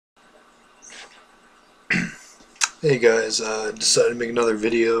Hey guys, decided to make another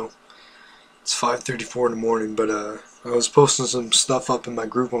video. It's 5:34 in the morning, but I was posting some stuff up in my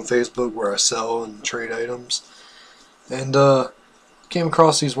group on Facebook where I sell and trade items, and came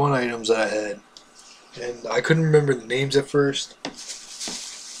across these one items that I had, and I couldn't remember the names at first,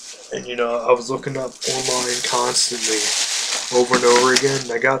 and I was looking up online constantly, over and over again.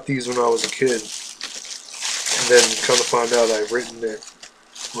 And I got these when I was a kid, and then come to find out I've written it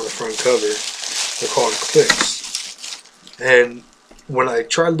on the front cover. They're called clicks. And when I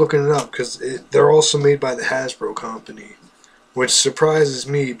tried looking it up, because they're also made by the Hasbro company, which surprises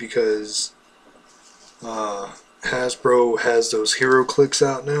me because Hasbro has those hero clicks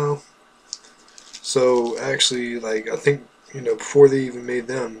out now. So actually, like, I think, before they even made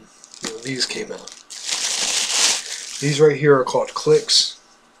them, these came out. These right here are called clicks,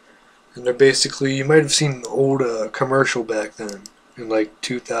 and they're basically, you might have seen an old commercial back then, in like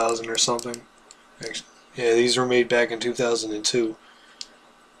 2000 or something. Actually, yeah, these were made back in 2002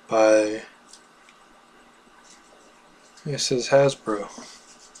 by, it says Hasbro.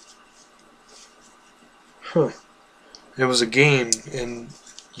 Huh. It was a game, and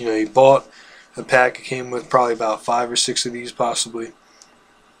you bought a pack. It came with probably about 5 or 6 of these, possibly,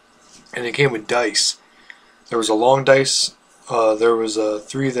 and it came with dice. There was a long dice. There was a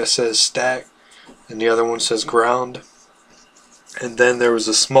 3 that says stack, and the other one says ground. And then there was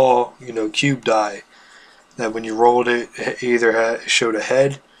a small, cube die that when you rolled it, it either showed a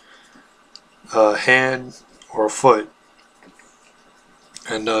head, a hand, or a foot.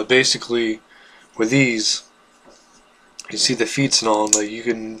 And basically, with these, you see the feet and all, like you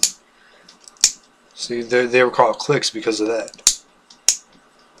can see they were called clicks because of that.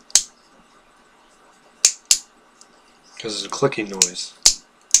 Because of the clicking noise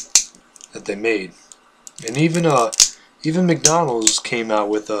that they made. And even McDonald's came out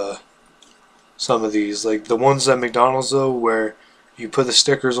with some of these, like the ones at McDonald's though, where you put the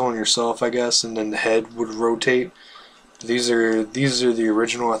stickers on yourself, I guess, and then the head would rotate. These are the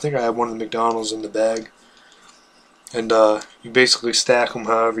original. I think I have one of the McDonald's in the bag. And you basically stack them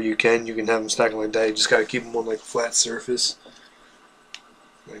however you can. You can have them stacked like that. You just gotta keep them on like a flat surface,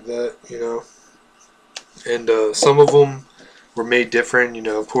 like that, And some of them were made different.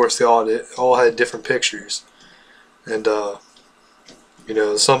 Of course, they all had different pictures. And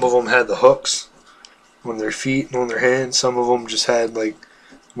some of them had the hooks on their feet and on their hands. Some of them just had like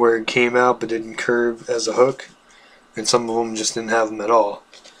where it came out but didn't curve as a hook, and some of them just didn't have them at all.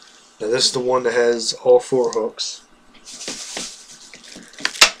 Now this is the one that has all 4 hooks.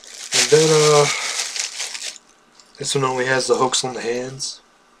 And then this one only has the hooks on the hands.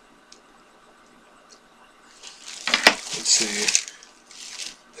 Let's see.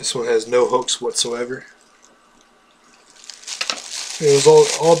 This one has no hooks whatsoever. It was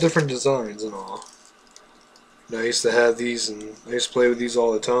all different designs and all. And I used to have these, and I used to play with these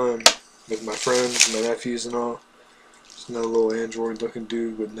all the time with my friends, my nephews and all. Just another little Android looking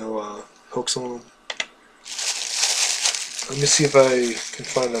dude with no hooks on him. Let me see if I can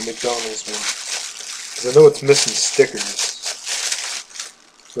find that McDonald's one, because I know it's missing stickers,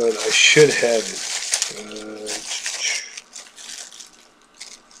 but I should have it.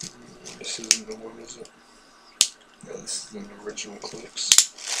 This isn't the one, is it? No, this is an original clicks.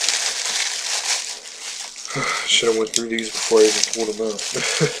 Should have went through these before I even pulled them out.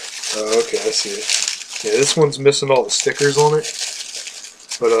 Okay, I see it. Yeah, this one's missing all the stickers on it,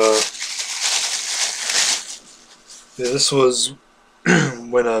 but yeah, this was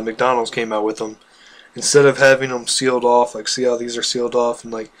when McDonald's came out with them. Instead of having them sealed off, like, see how these are sealed off,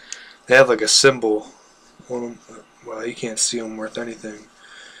 and like they have like a symbol on them. Well, you can't see them worth anything.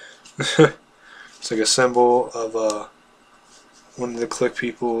 It's like a symbol of one of the click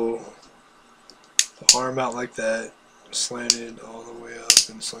people, the arm out like that, slanted all the way up,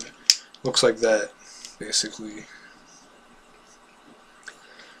 and slanted. Looks like that, basically.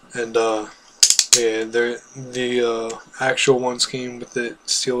 And yeah, the actual ones came with it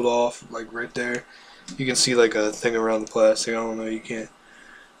sealed off, like right there. You can see like a thing around the plastic. I don't know, you can't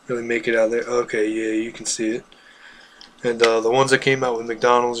really make it out there. Okay, yeah, you can see it. And the ones that came out with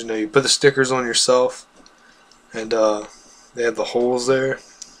McDonald's, you put the stickers on yourself, and they had the holes there,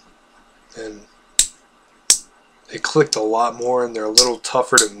 and they clicked a lot more, and they're a little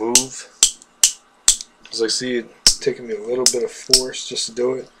tougher to move. As I see it taking me a little bit of force just to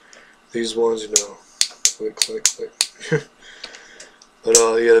do it. These ones, click, click, click. But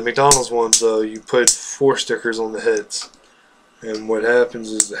yeah, the McDonald's ones, you put 4 stickers on the heads, and what happens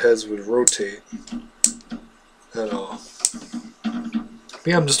is the heads would rotate at all. But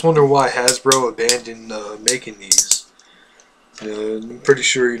yeah, I'm just wondering why Hasbro abandoned making these. I'm pretty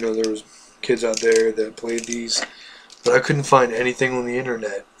sure there was kids out there that played these, but I couldn't find anything on the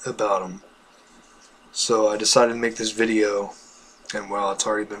internet about them. So I decided to make this video, and well, it's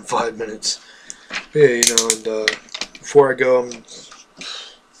already been 5 minutes. But yeah, you know, and before I go, I'm pretty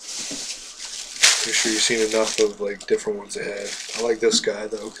sure you've seen enough of like different ones they had. I like this guy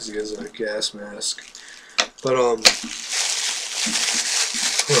though because he has a gas mask. But oh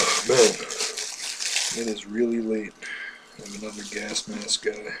man, it is really late. I have another gas mask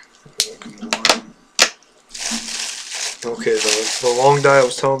guy. Come on. Okay, the long die I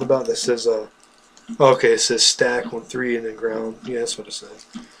was telling about that says okay, it says stack on 3 and then ground. Yeah, that's what it says.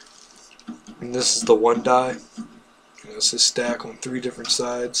 And this is the one die. You know, it says stack on 3 different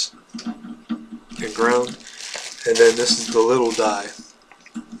sides and ground. And then this is the little die,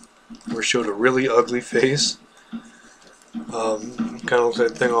 where it showed a really ugly face. Kind of looks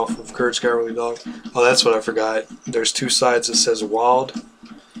like a thing off of Kurt's Cowardly Dog. Oh, that's what I forgot. There's 2 sides that says wild.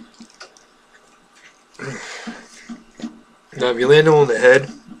 Now, if you land them on the head,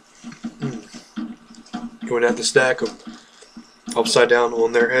 you would have to stack them upside down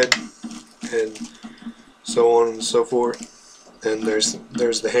on their head, and so on and so forth. And there's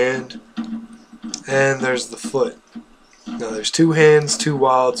the hand, and there's the foot. Now, there's 2 hands, 2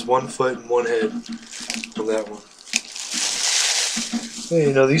 wilds, 1 foot, and 1 head on that one. Yeah,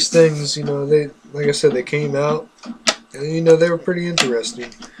 you know, these things, you know, they, like I said, they came out, and you know, they were pretty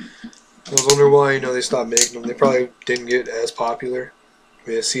interesting. I was wondering why, you know, they stopped making them. They probably didn't get as popular. I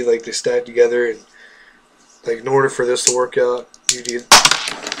mean, I see, like, they stacked together, and, like, in order for this to work out, you get...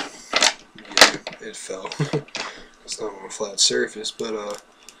 Yeah, it fell. It's not on a flat surface, but,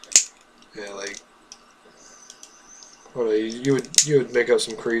 yeah, like... I don't know, you would make up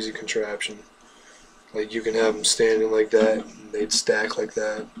some crazy contraption. Like, you can have them standing like that, and they'd stack like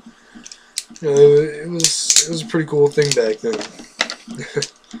that. You know, it was a pretty cool thing back then.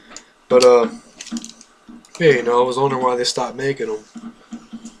 But, yeah, you know, I was wondering why they stopped making them.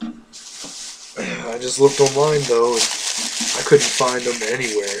 I just looked online, though, and I couldn't find them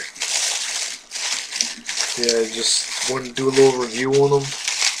anywhere. Yeah, I just wanted to do a little review on them,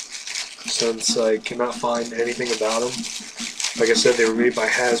 since I cannot find anything about them. Like I said, they were made by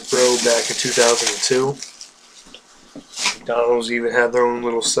Hasbro back in 2002. McDonald's even had their own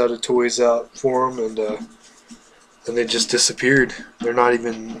little set of toys out for them, and then they just disappeared. They're not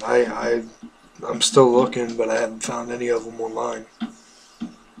even... I'm still looking, but I haven't found any of them online.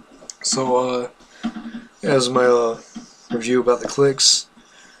 So, yeah, as my review about the clicks,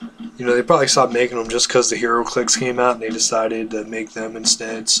 you know, they probably stopped making them just because the Hero clicks came out and they decided to make them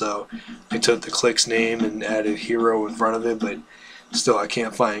instead. So they took the clicks name and added Hero in front of it, but still I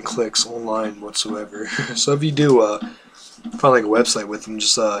can't find clicks online whatsoever. So if you do find like a website with them,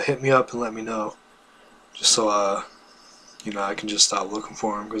 just hit me up and let me know, just so you know, I can just stop looking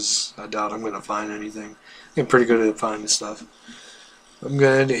for them, because I doubt I'm going to find anything. I'm pretty good at finding stuff. I'm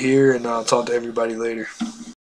going to end it here, and I'll talk to everybody later.